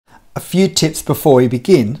few tips before we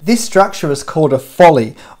begin. This structure is called a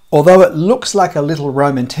folly. Although it looks like a little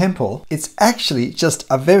Roman temple, it's actually just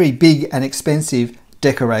a very big and expensive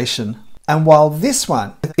decoration. And while this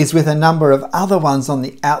one is with a number of other ones on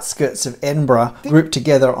the outskirts of Edinburgh grouped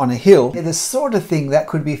together on a hill, they're the sort of thing that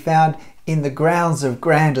could be found in the grounds of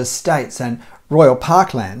grand estates and royal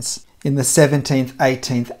parklands in the 17th,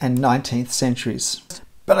 18th and 19th centuries.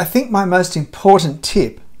 But I think my most important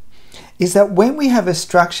tip is that when we have a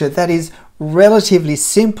structure that is relatively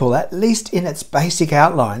simple, at least in its basic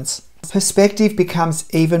outlines, perspective becomes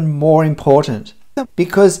even more important.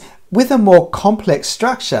 Because with a more complex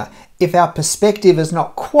structure, if our perspective is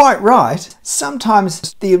not quite right,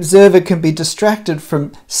 sometimes the observer can be distracted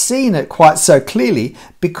from seeing it quite so clearly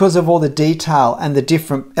because of all the detail and the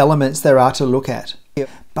different elements there are to look at.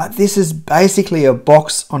 But this is basically a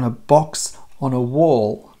box on a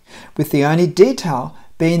wall, with the only detail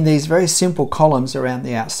being these very simple columns around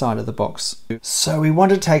the outside of the box. So we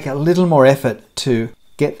want to take a little more effort to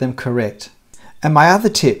get them correct. And my other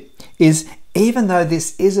tip is, even though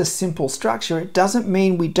this is a simple structure, it doesn't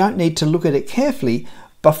mean we don't need to look at it carefully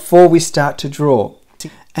before we start to draw.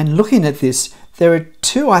 And looking at this, there are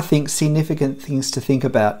two, I think, significant things to think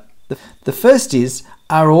about. The first is,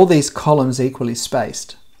 are all these columns equally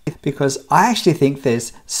spaced? Because I actually think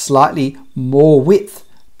there's slightly more width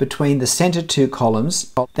between the center two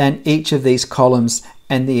columns than each of these columns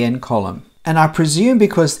and the end column. And I presume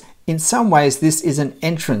because in some ways this is an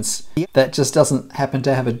entrance that just doesn't happen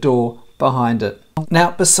to have a door behind it.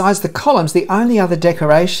 Now, besides the columns, the only other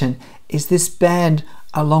decoration is this band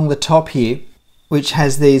along the top here, which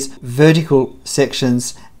has these vertical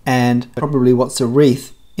sections and probably what's a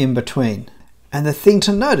wreath in between. And the thing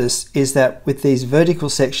to notice is that with these vertical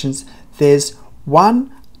sections, there's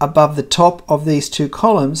one above the top of these two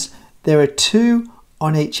columns, there are two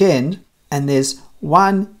on each end, and there's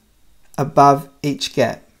one above each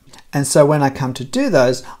gap. And so when I come to do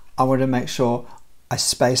those, I want to make sure I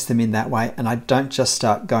space them in that way and I don't just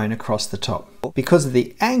start going across the top. Because of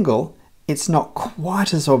the angle, it's not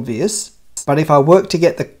quite as obvious, but if I work to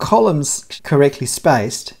get the columns correctly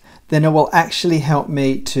spaced, then it will actually help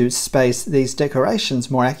me to space these decorations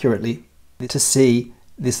more accurately to see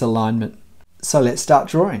this alignment. So let's start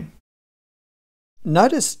drawing.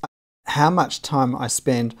 Notice how much time I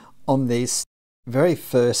spend on these very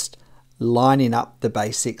first lining up the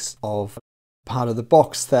basics of part of the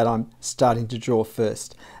box that I'm starting to draw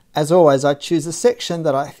first. As always, I choose a section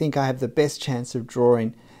that I think I have the best chance of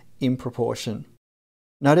drawing in proportion.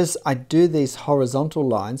 Notice I do these horizontal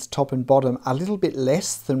lines, top and bottom, a little bit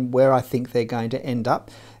less than where I think they're going to end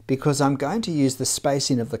up, because I'm going to use the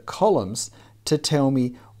spacing of the columns to tell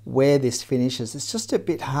me where this finishes. It's just a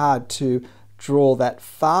bit hard to draw that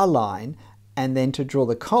far line and then to draw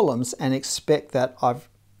the columns and expect that I've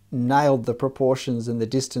nailed the proportions and the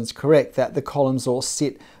distance correct, that the columns all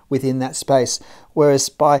sit within that space. Whereas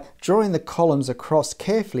by drawing the columns across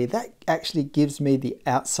carefully, that actually gives me the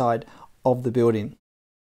outside of the building.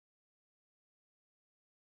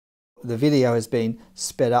 The video has been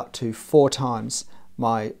sped up to 4 times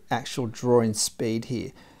my actual drawing speed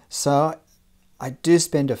here. So I do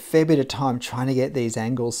spend a fair bit of time trying to get these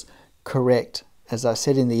angles correct. As I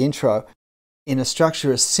said in the intro, in a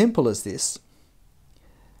structure as simple as this,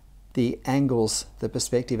 the angles, the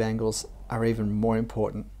perspective angles, are even more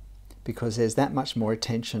important because there's that much more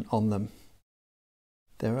attention on them.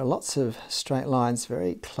 There are lots of straight lines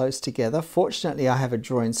very close together. Fortunately, I have a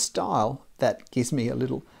drawing style that gives me a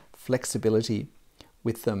little flexibility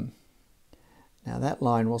with them. Now that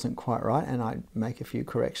line wasn't quite right and I make a few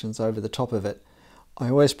corrections over the top of it. I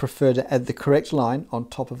always prefer to add the correct line on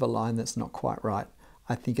top of a line that's not quite right.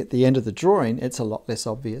 I think at the end of the drawing it's a lot less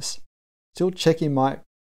obvious. Still checking my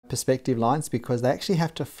perspective lines because they actually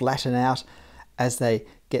have to flatten out as they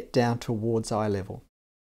get down towards eye level.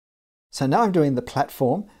 So now I'm doing the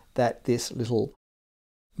platform that this little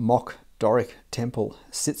mock Doric temple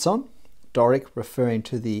sits on. Doric referring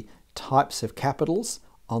to the types of capitals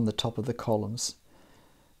on the top of the columns.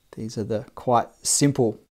 These are the quite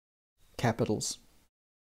simple capitals.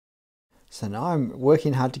 So now I'm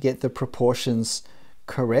working hard to get the proportions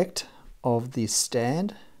correct of the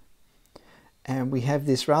stand. And we have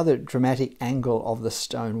this rather dramatic angle of the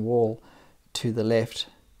stone wall to the left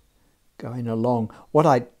going along. What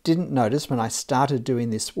I didn't notice when I started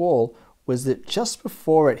doing this wall was that just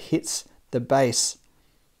before it hits the base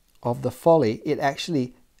of the folly, it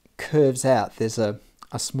actually curves out. There's a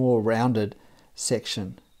small rounded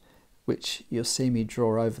section which you'll see me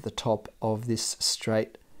draw over the top of this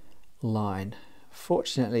straight line.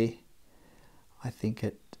 Fortunately, I think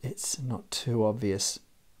it's not too obvious.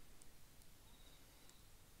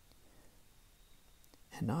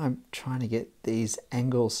 And now I'm trying to get these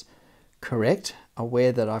angles correct,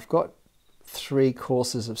 aware that I've got 3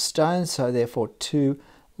 courses of stone, so therefore 2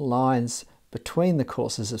 lines between the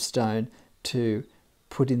courses of stone to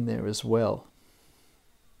put in there as well.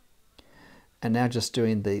 And now just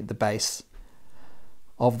doing the base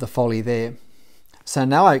of the folly there. So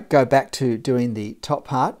now I go back to doing the top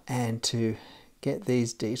part and to get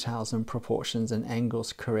these details and proportions and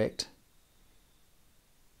angles correct.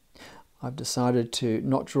 I've decided to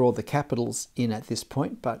not draw the capitals in at this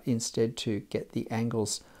point, but instead to get the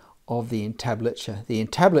angles of the entablature. The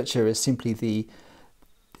entablature is simply the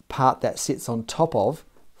part that sits on top of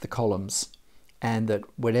the columns, and that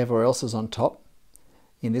whatever else is on top,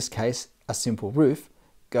 in this case a simple roof,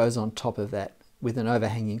 goes on top of that with an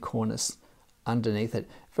overhanging cornice underneath it.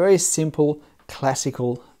 Very simple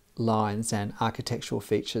classical lines and architectural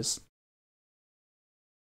features.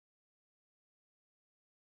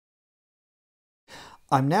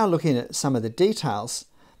 I'm now looking at some of the details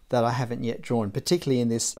that I haven't yet drawn, particularly in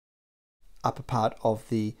this upper part of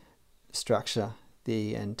the structure,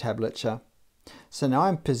 the entablature. So now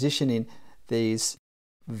I'm positioning these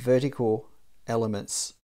vertical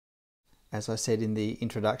elements, as I said in the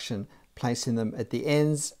introduction, placing them at the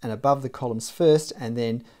ends and above the columns first, and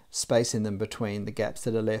then spacing them between the gaps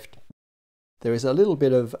that are left. There is a little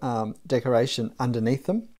bit of decoration underneath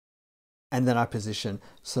them, and then I position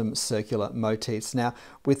some circular motifs. Now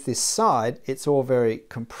with this side, it's all very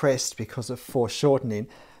compressed because of foreshortening,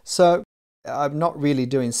 so I'm not really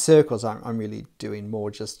doing circles, I'm really doing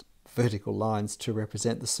more just vertical lines to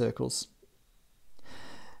represent the circles.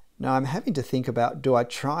 Now I'm having to think about, do I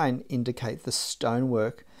try and indicate the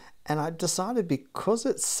stonework? And I decided, because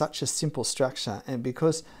it's such a simple structure and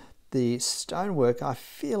because the stonework I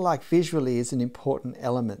feel like visually is an important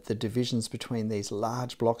element, the divisions between these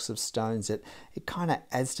large blocks of stones, it kind of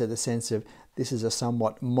adds to the sense of this is a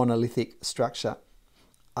somewhat monolithic structure.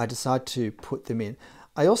 I decide to put them in.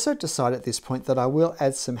 I also decide at this point that I will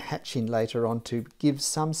add some hatching later on to give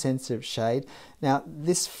some sense of shade. Now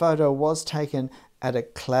this photo was taken at a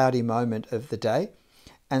cloudy moment of the day,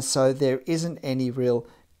 and so there isn't any real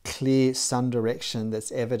clear sun direction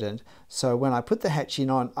that's evident. So when I put the hatching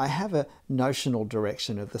on, I have a notional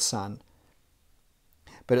direction of the sun.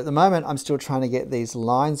 But at the moment I'm still trying to get these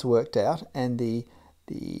lines worked out, and the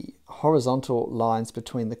horizontal lines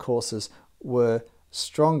between the courses were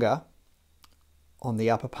stronger on the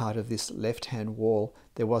upper part of this left-hand wall.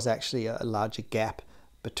 There was actually a larger gap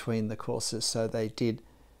between the courses, so they did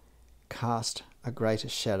cast a greater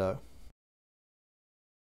shadow.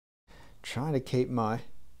 Trying to keep my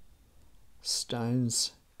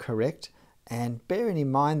stones correct, and bearing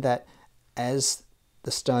in mind that as the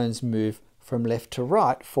stones move from left to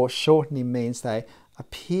right, foreshortening means they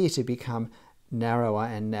appear to become narrower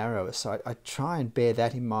and narrower. So I try and bear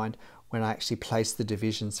that in mind when I actually place the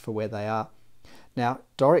divisions for where they are. Now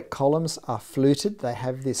Doric columns are fluted. They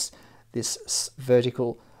have this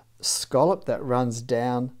vertical scallop that runs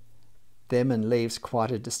down them and leaves quite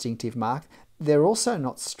a distinctive mark. They're also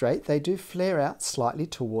not straight. They do flare out slightly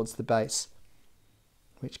towards the base,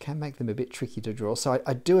 which can make them a bit tricky to draw. So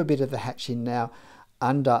I do a bit of the hatching now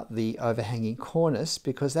under the overhanging cornice,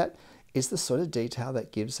 because that is the sort of detail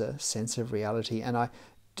that gives a sense of reality. And I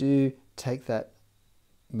do take that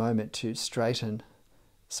moment to straighten,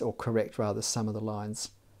 or correct rather, some of the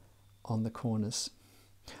lines on the corners.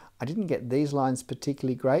 I didn't get these lines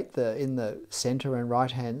particularly great. In the center and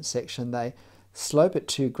right hand section, they slope at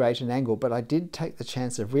too great an angle, but I did take the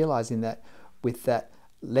chance of realizing that with that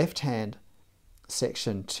left hand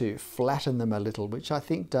section to flatten them a little, which I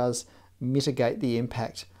think does mitigate the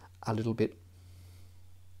impact a little bit.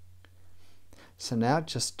 So now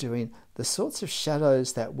just doing the sorts of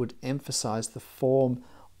shadows that would emphasize the form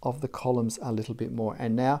of the columns a little bit more.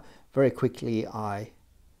 And now very quickly I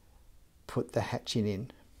put the hatching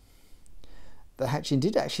in. The hatching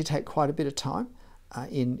did actually take quite a bit of time.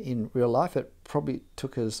 In real life, it probably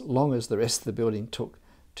took as long as the rest of the building took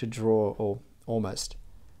to draw, or almost.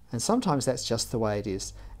 And sometimes that's just the way it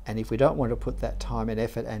is. And if we don't want to put that time and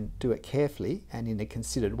effort and do it carefully and in a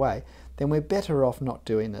considered way, then we're better off not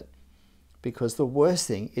doing it. Because the worst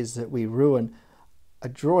thing is that we ruin a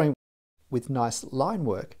drawing with nice line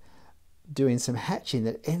work, doing some hatching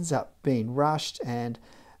that ends up being rushed, and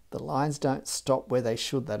the lines don't stop where they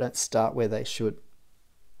should, they don't start where they should.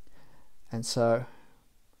 And so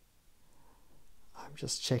I'm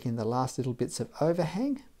just checking the last little bits of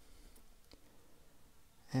overhang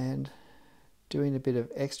and doing a bit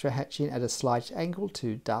of extra hatching at a slight angle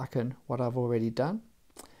to darken what I've already done.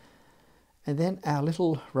 And then our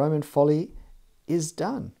little Roman Folly is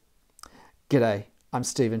done. G'day, I'm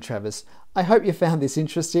Stephen Travers. I hope you found this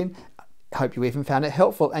interesting. I hope you even found it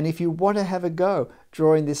helpful. And if you want to have a go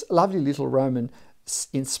drawing this lovely little Roman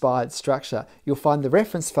inspired structure, you'll find the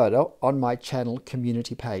reference photo on my channel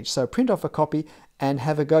community page. So print off a copy and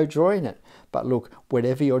have a go drawing it. But look,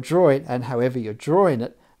 whatever you're drawing and however you're drawing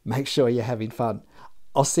it, make sure you're having fun.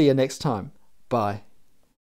 I'll see you next time. Bye.